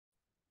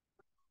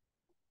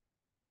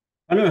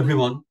Hello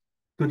everyone.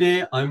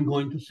 Today I'm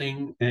going to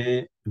sing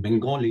a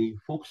Bengali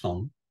folk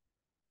song.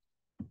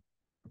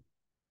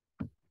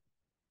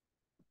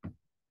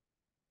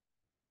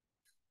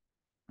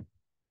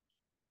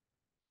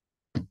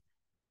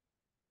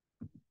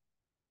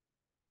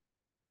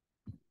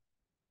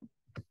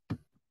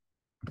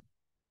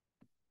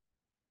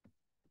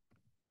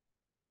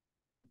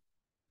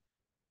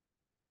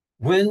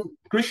 When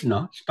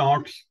Krishna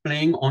starts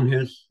playing on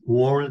his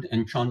world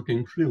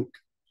enchanting flute,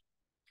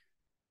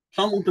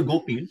 some of the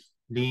gopis,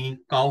 the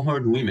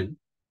cowherd women,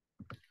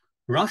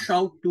 rush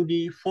out to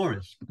the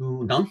forest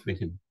to dance with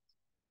him.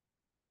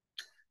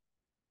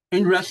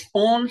 In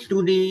response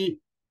to the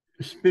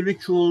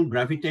spiritual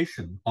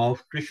gravitation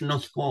of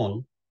Krishna's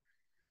call,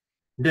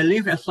 they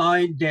leave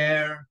aside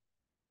their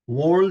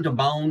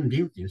world-bound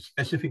duties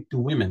specific to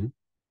women,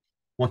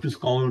 what is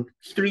called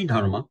Stri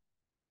Dharma.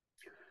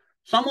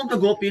 Some of the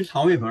gopis,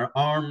 however,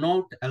 are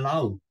not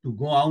allowed to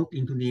go out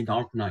into the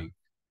dark night.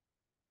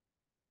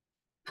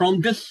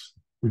 From this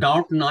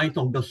dark night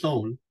of the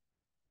soul,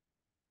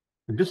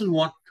 this is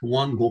what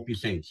one gopi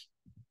says.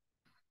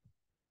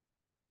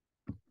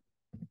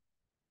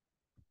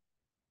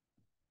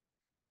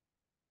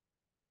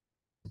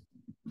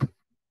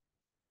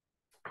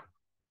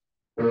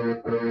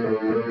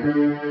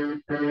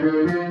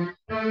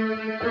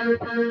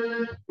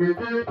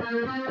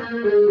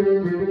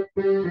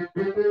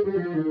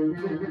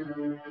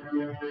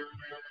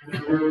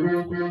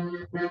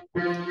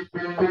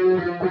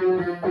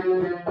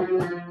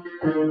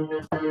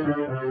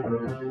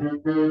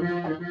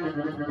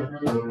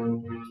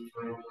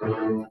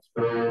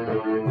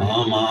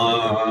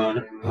 আমার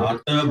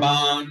হাত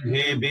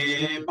বান্ধিবে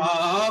পা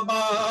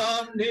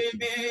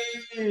বান্ধিবে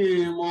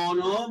মন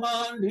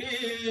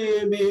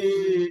বান্ধিবে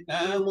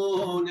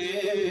কেমনে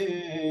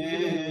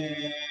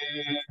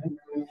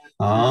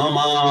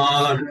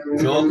আমার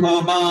চোখ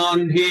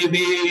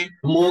বান্ধিবে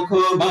মুখ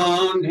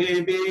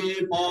বান্ধিবে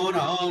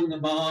পরাণ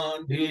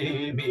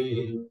বান্ধিবে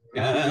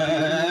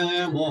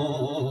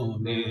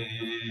কেমনে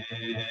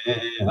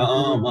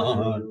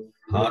আমার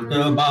হাত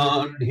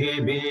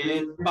বান্ধিবে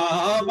পা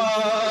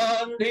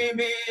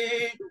বান্ধিবে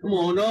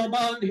মন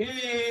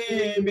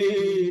বান্ধিবে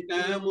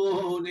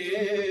কেমনে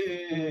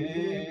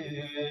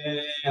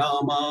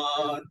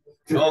আমার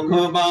চোখ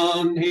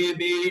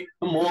বান্ধিবে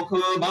মুখ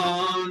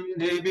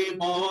বান্ধিবে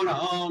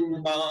পরাণ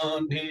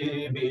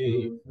বান্ধিবে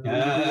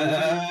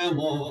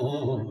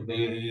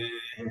কেমনে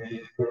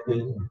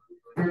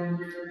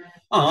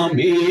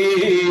আমি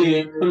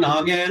না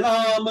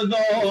গেলাম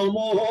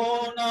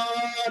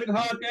যমুনার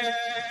ঘাটে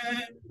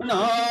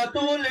না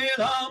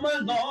তুলিলাম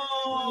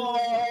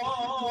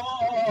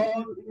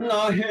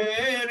না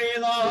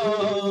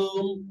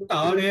হেরিলাম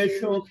তারে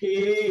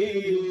সখী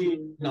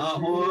না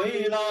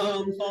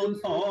হইলাম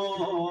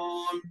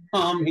সংসল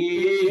আমি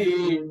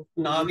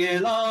না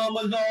গেলাম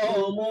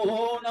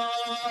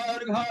যমুনার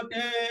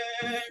ঘাটে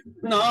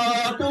না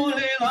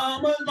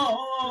তুলিলাম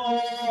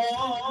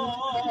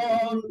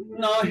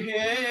না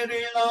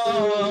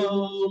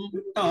হেরিলাম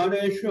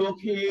তারে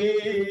সখী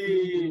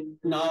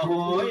না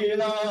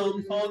হইলাম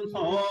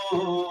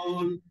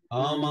সংসল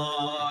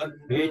আমার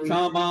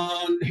ইচ্ছা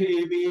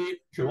বান্ধিবি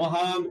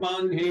সোহাগ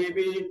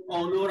বান্ধিবি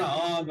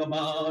অনুরাগ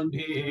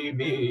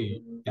বান্ধিবি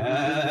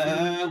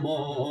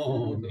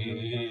কেমনে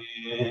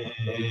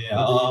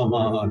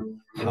আমার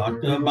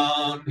হাত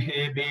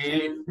বান্ধিবি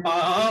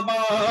পা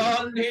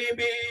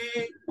বান্ধিবি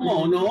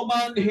মন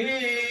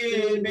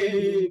বান্ধিবি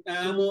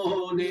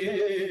কেমনে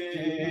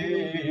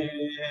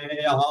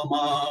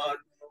আমার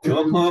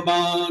চোখ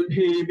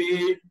বান্ধিবি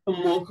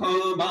মুখ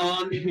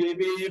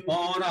বান্ধিবি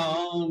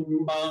পরাণ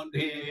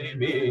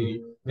বান্ধিবি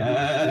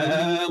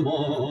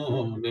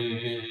কেমনে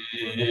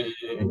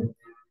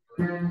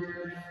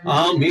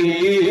আমি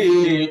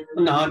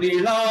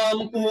নানিলাম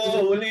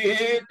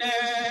কুলিতে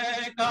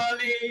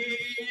কালি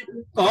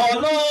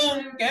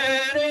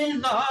কলঙ্কের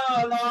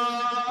জ্বালা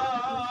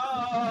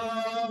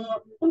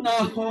না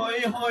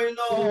হইল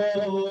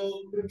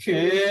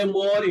সে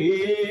মরি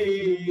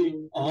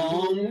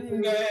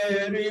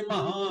অঙ্গের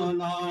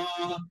মালা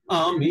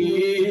আমি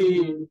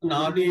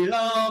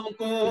নানিলাম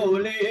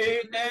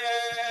কুলিতে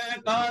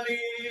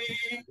কালি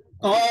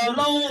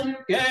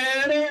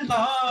কলঙ্কের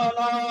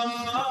জ্বালা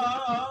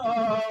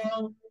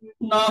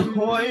না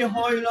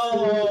হইল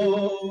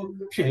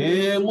সে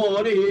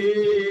মরি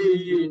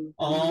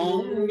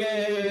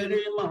অঙ্গের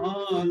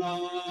মালা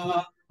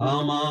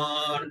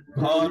আমার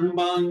ঘর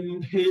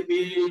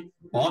বান্ধিবি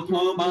পথ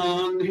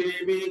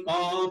বান্ধিবি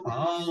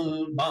কপাল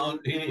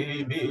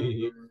বান্ধিবি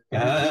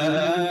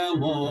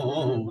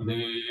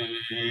কেমনে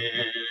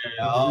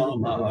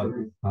আমার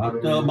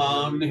হাত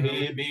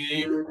বান্ধিবি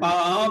পা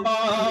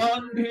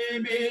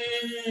বান্ধিবি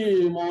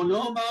মন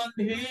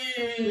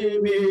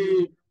বান্ধিবি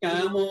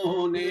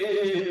কেমনে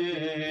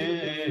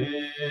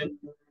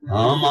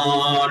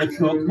আমার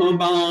চোখ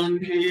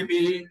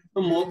বান্ধিবি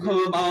মুখ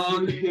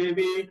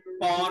বান্ধিবি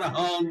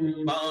পরাণ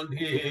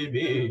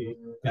বান্ধিবি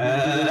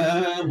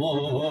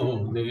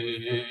কেমনে